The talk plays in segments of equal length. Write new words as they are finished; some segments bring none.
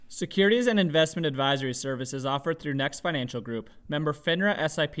Securities and investment advisory services offered through Next Financial Group, member FINRA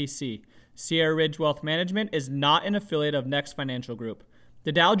SIPC. Sierra Ridge Wealth Management is not an affiliate of Next Financial Group.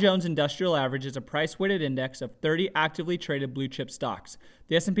 The Dow Jones Industrial Average is a price-weighted index of 30 actively traded blue-chip stocks.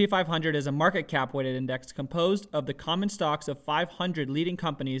 The S&P 500 is a market cap-weighted index composed of the common stocks of 500 leading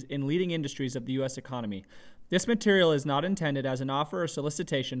companies in leading industries of the U.S. economy. This material is not intended as an offer or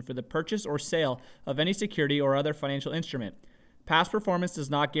solicitation for the purchase or sale of any security or other financial instrument. Past performance does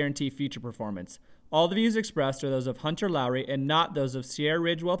not guarantee future performance. All the views expressed are those of Hunter Lowry and not those of Sierra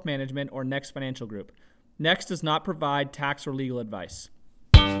Ridge Wealth Management or Next Financial Group. Next does not provide tax or legal advice.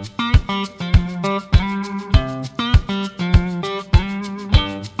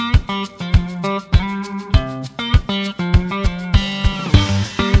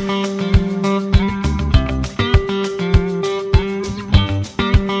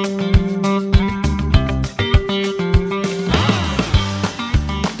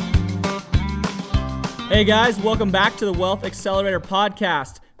 Hey guys, welcome back to the Wealth Accelerator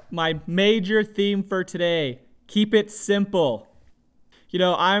Podcast. My major theme for today, keep it simple. You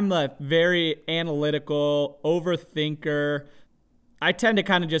know, I'm a very analytical overthinker. I tend to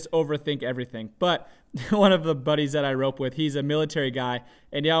kind of just overthink everything. But one of the buddies that I rope with, he's a military guy,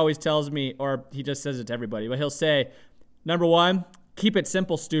 and he always tells me, or he just says it to everybody, but he'll say, number one, keep it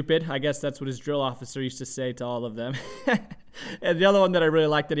simple, stupid. I guess that's what his drill officer used to say to all of them. And the other one that I really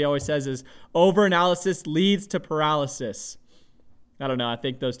like that he always says is, overanalysis leads to paralysis. I don't know. I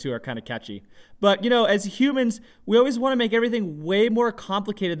think those two are kind of catchy. But, you know, as humans, we always want to make everything way more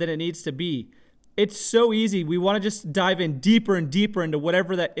complicated than it needs to be. It's so easy. We want to just dive in deeper and deeper into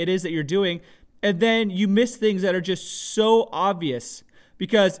whatever that it is that you're doing. And then you miss things that are just so obvious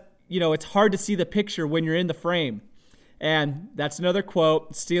because, you know, it's hard to see the picture when you're in the frame. And that's another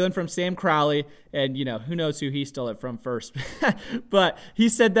quote, stealing from Sam Crowley. And, you know, who knows who he stole it from first. But he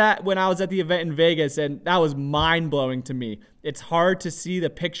said that when I was at the event in Vegas, and that was mind-blowing to me. It's hard to see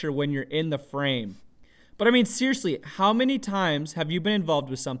the picture when you're in the frame. But, I mean, seriously, how many times have you been involved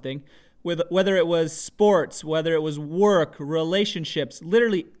with something, whether it was sports, whether it was work, relationships,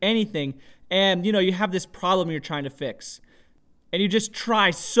 literally anything, and, you know, you have this problem you're trying to fix. And you just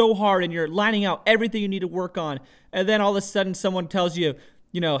try so hard and you're lining out everything you need to work on. And then all of a sudden someone tells you,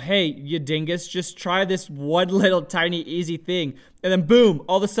 you know, hey, you dingus, just try this one little tiny easy thing. And then boom,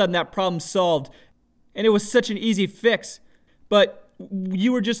 all of a sudden that problem's solved. And it was such an easy fix. But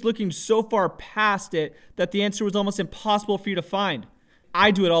you were just looking so far past it that the answer was almost impossible for you to find.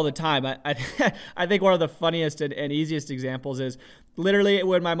 I do it all the time. I think one of the funniest and easiest examples is literally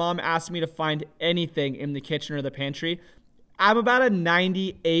when my mom asked me to find anything in the kitchen or the pantry, I'm about a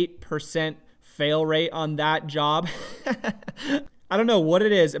 98% fail rate on that job. I don't know what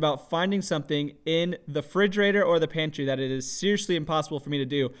it is about finding something in the refrigerator or the pantry that it is seriously impossible for me to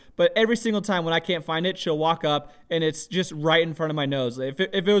do. But every single time when I can't find it, she'll walk up and it's just right in front of my nose. If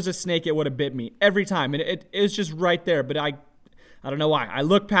it was a snake, it would have bit me every time. And it was just right there. But I don't know why. I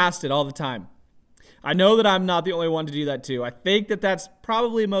look past it all the time. I know that I'm not the only one to do that too. I think that that's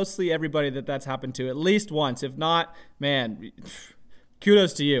probably mostly everybody that's happened to at least once. If not, man,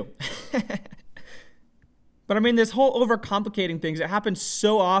 kudos to you. But I mean, this whole overcomplicating things, it happens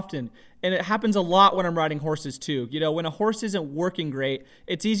so often. And it happens a lot when I'm riding horses too. You know, when a horse isn't working great,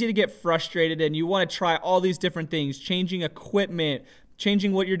 it's easy to get frustrated and you want to try all these different things, changing equipment,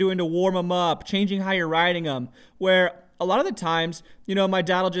 changing what you're doing to warm them up, changing how you're riding them, where a lot of the times, you know, my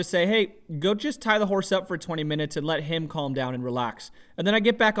dad will just say, hey, go just tie the horse up for 20 minutes and let him calm down and relax. And then I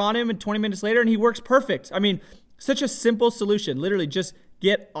get back on him and 20 minutes later and he works perfect. I mean, such a simple solution. Literally just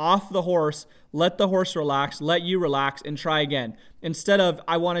get off the horse, let the horse relax, let you relax and try again. Instead of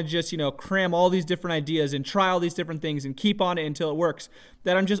I want to just, you know, cram all these different ideas and try all these different things and keep on it until it works,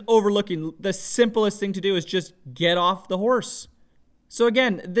 that I'm just overlooking the simplest thing to do is just get off the horse. So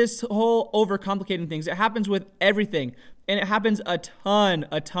again, this whole overcomplicating things, it happens with everything. And it happens a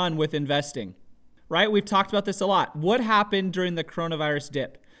ton with investing, right? We've talked about this a lot. What happened during the coronavirus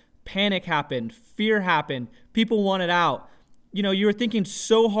dip? Panic happened, fear happened, people wanted out. You know, you were thinking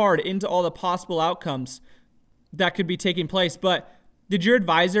so hard into all the possible outcomes that could be taking place. But did your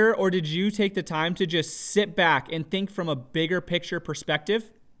advisor or did you take the time to just sit back and think from a bigger picture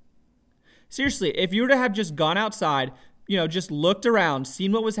perspective? Seriously, if you were to have just gone outside, you know, just looked around,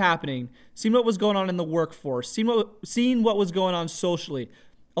 seen what was happening, seen what was going on in the workforce, seen what was going on socially.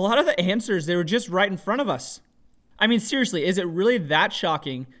 A lot of the answers, they were just right in front of us. I mean, seriously, is it really that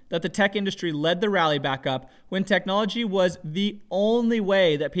shocking that the tech industry led the rally back up when technology was the only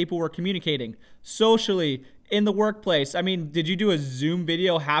way that people were communicating socially, in the workplace? I mean, did you do a Zoom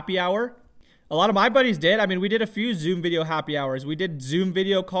video happy hour? A lot of my buddies did. I mean, we did a few Zoom video happy hours. We did Zoom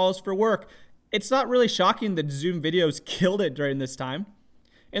video calls for work. It's not really shocking that Zoom videos killed it during this time.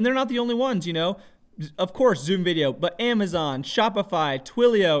 And they're not the only ones, Of course, Zoom video, but Amazon, Shopify,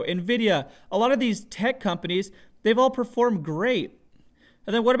 Twilio, NVIDIA, a lot of these tech companies, they've all performed great.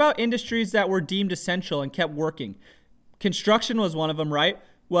 And then what about industries that were deemed essential and kept working? Construction was one of them, right?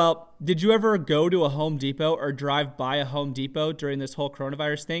 Well, did you ever go to a Home Depot or drive by a Home Depot during this whole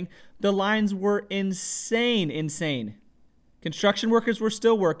coronavirus thing? The lines were insane. Construction workers were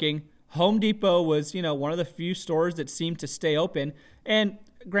still working. Home Depot was, one of the few stores that seemed to stay open. And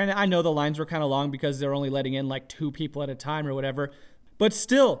granted, I know the lines were kind of long because they're only letting in like 2 people at a time or whatever. But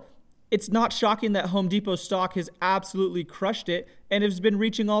still, it's not shocking that Home Depot stock has absolutely crushed it and has been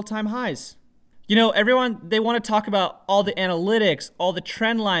reaching all-time highs. Everyone, they want to talk about all the analytics, all the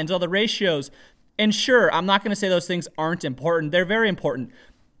trend lines, all the ratios. And sure, I'm not going to say those things aren't important. They're very important.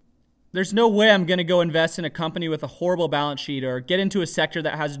 There's no way I'm going to go invest in a company with a horrible balance sheet or get into a sector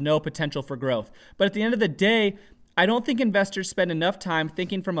that has no potential for growth. But at the end of the day, I don't think investors spend enough time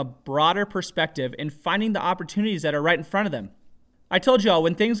thinking from a broader perspective and finding the opportunities that are right in front of them. I told y'all,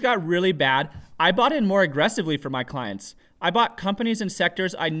 when things got really bad, I bought in more aggressively for my clients. I bought companies and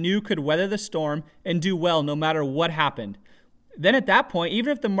sectors I knew could weather the storm and do well no matter what happened. Then at that point,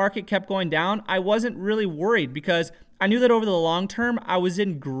 even if the market kept going down, I wasn't really worried because I knew that over the long term, I was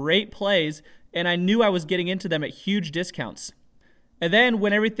in great plays and I knew I was getting into them at huge discounts. And then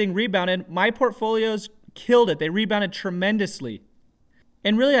when everything rebounded, my portfolios killed it. They rebounded tremendously.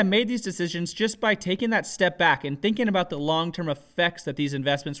 And really, I made these decisions just by taking that step back and thinking about the long-term effects that these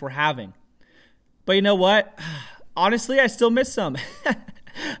investments were having. But you know what? Honestly, I still miss some.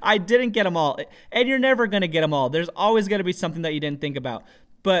 I didn't get them all. And you're never going to get them all. There's always going to be something that you didn't think about.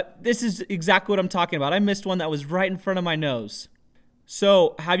 But this is exactly what I'm talking about. I missed one that was right in front of my nose.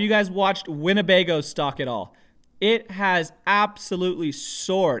 So, have you guys watched Winnebago's stock at all? It has absolutely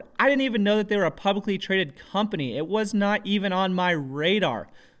soared. I didn't even know that they were a publicly traded company. It was not even on my radar.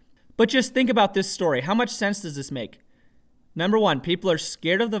 But just think about this story. How much sense does this make? Number one, people are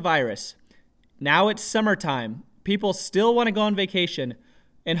scared of the virus. Now it's summertime. People still want to go on vacation,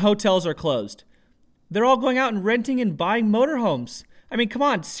 and hotels are closed. They're all going out and renting and buying motorhomes. I mean, come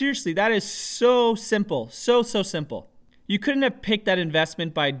on, seriously, that is so simple. So simple. You couldn't have picked that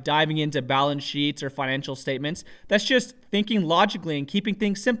investment by diving into balance sheets or financial statements. That's just thinking logically and keeping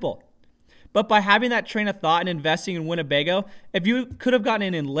things simple. But by having that train of thought and investing in Winnebago, if you could have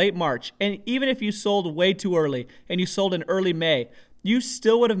gotten in late March, and even if you sold way too early and you sold in early May, you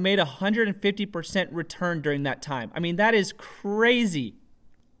still would have made a 150% return during that time. I mean, that is crazy.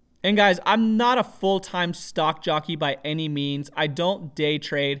 And guys, I'm not a full-time stock jockey by any means. I don't day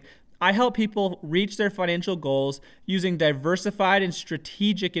trade. I help people reach their financial goals using diversified and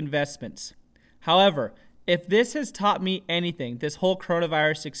strategic investments. However, if this has taught me anything, this whole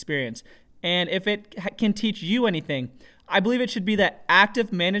coronavirus experience, and if it can teach you anything, I believe it should be that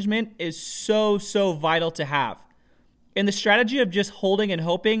active management is so vital to have. In the strategy of just holding and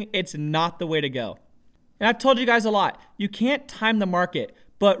hoping, it's not the way to go. And I've told you guys a lot, you can't time the market,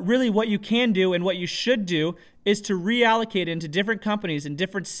 but really what you can do and what you should do is to reallocate into different companies and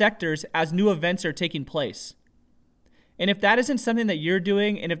different sectors as new events are taking place. And if that isn't something that you're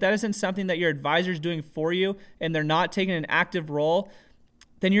doing, and if that isn't something that your advisor's doing for you, and they're not taking an active role,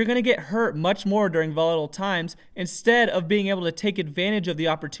 then you're going to get hurt much more during volatile times instead of being able to take advantage of the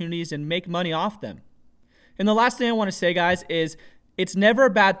opportunities and make money off them. And the last thing I want to say, guys, is it's never a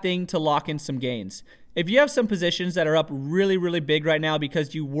bad thing to lock in some gains. If you have some positions that are up really big right now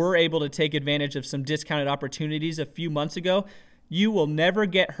because you were able to take advantage of some discounted opportunities a few months ago, you will never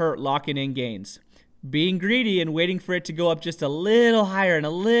get hurt locking in gains. Being greedy and waiting for it to go up just a little higher and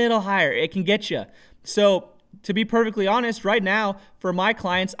a little higher, it can get you. So to be perfectly honest, right now, for my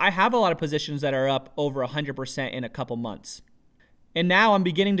clients, I have a lot of positions that are up over 100% in a couple months. And now I'm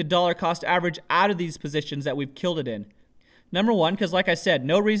beginning to dollar cost average out of these positions that we've killed it in. Number one, because like I said,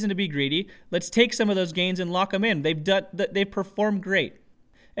 no reason to be greedy. Let's take some of those gains and lock them in. They've performed great.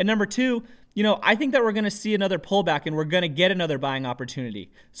 And number two, I think that we're going to see another pullback and we're going to get another buying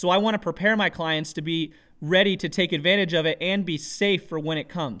opportunity. So I want to prepare my clients to be ready to take advantage of it and be safe for when it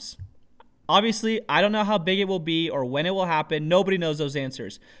comes. Obviously, I don't know how big it will be or when it will happen. Nobody knows those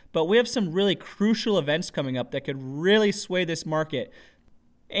answers. But we have some really crucial events coming up that could really sway this market.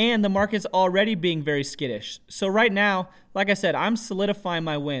 And the market's already being very skittish. So right now, like I said, I'm solidifying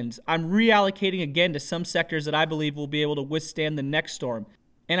my wins. I'm reallocating again to some sectors that I believe will be able to withstand the next storm.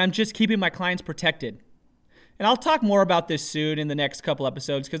 And I'm just keeping my clients protected. And I'll talk more about this soon in the next couple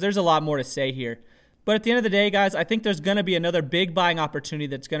episodes because there's a lot more to say here. But at the end of the day, guys, I think there's going to be another big buying opportunity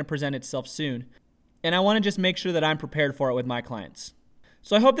that's going to present itself soon. And I want to just make sure that I'm prepared for it with my clients.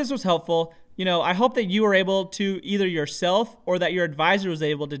 So I hope this was helpful. I hope that you were able to either yourself or that your advisor was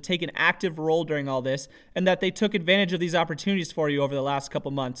able to take an active role during all this and that they took advantage of these opportunities for you over the last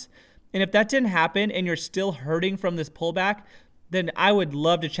couple months. And if that didn't happen and you're still hurting from this pullback, then I would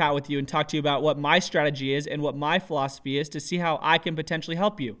love to chat with you and talk to you about what my strategy is and what my philosophy is to see how I can potentially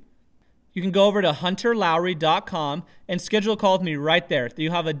help you. You can go over to hunterlowry.com and schedule a call with me right there. You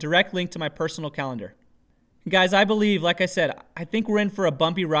have a direct link to my personal calendar. Guys, I believe, like I said, I think we're in for a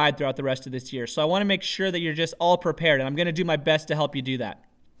bumpy ride throughout the rest of this year. So I want to make sure that you're just all prepared, and I'm going to do my best to help you do that.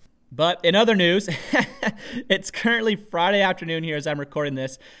 But in other news, it's currently Friday afternoon here as I'm recording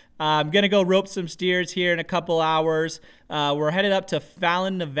this. I'm going to go rope some steers here in a couple hours. We're headed up to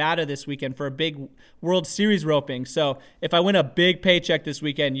Fallon, Nevada this weekend for a big World Series roping. So if I win a big paycheck this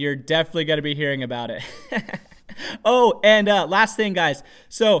weekend, you're definitely going to be hearing about it. Oh, and last thing, guys.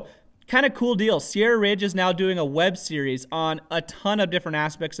 So kind of cool deal. Sierra Ridge is now doing a web series on a ton of different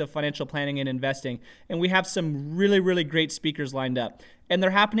aspects of financial planning and investing. And we have some really, really great speakers lined up. And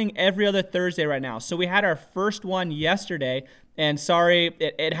they're happening every other Thursday right now. So we had our first one yesterday. And sorry,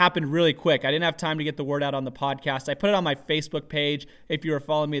 it happened really quick. I didn't have time to get the word out on the podcast. I put it on my Facebook page if you were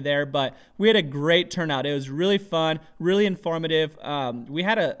following me there. But we had a great turnout. It was really fun, really informative. We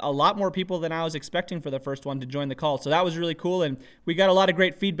had a lot more people than I was expecting for the first one to join the call. So that was really cool. And we got a lot of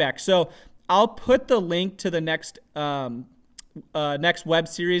great feedback. So I'll put the link to the next web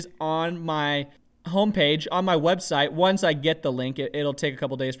series on my homepage on my website. Once I get the link, it'll take a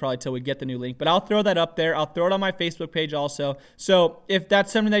couple days probably till we get the new link, but I'll throw that up there. I'll throw it on my Facebook page also. So if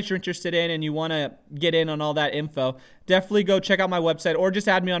that's something that you're interested in and you want to get in on all that info, definitely go check out my website or just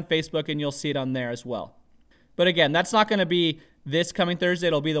add me on Facebook and you'll see it on there as well. But again, that's not going to be this coming Thursday.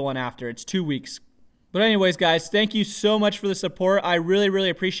 It'll be the one after. It's 2 weeks. But anyways, guys, thank you so much for the support. I really, really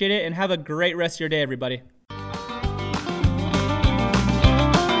appreciate it, and have a great rest of your day, everybody.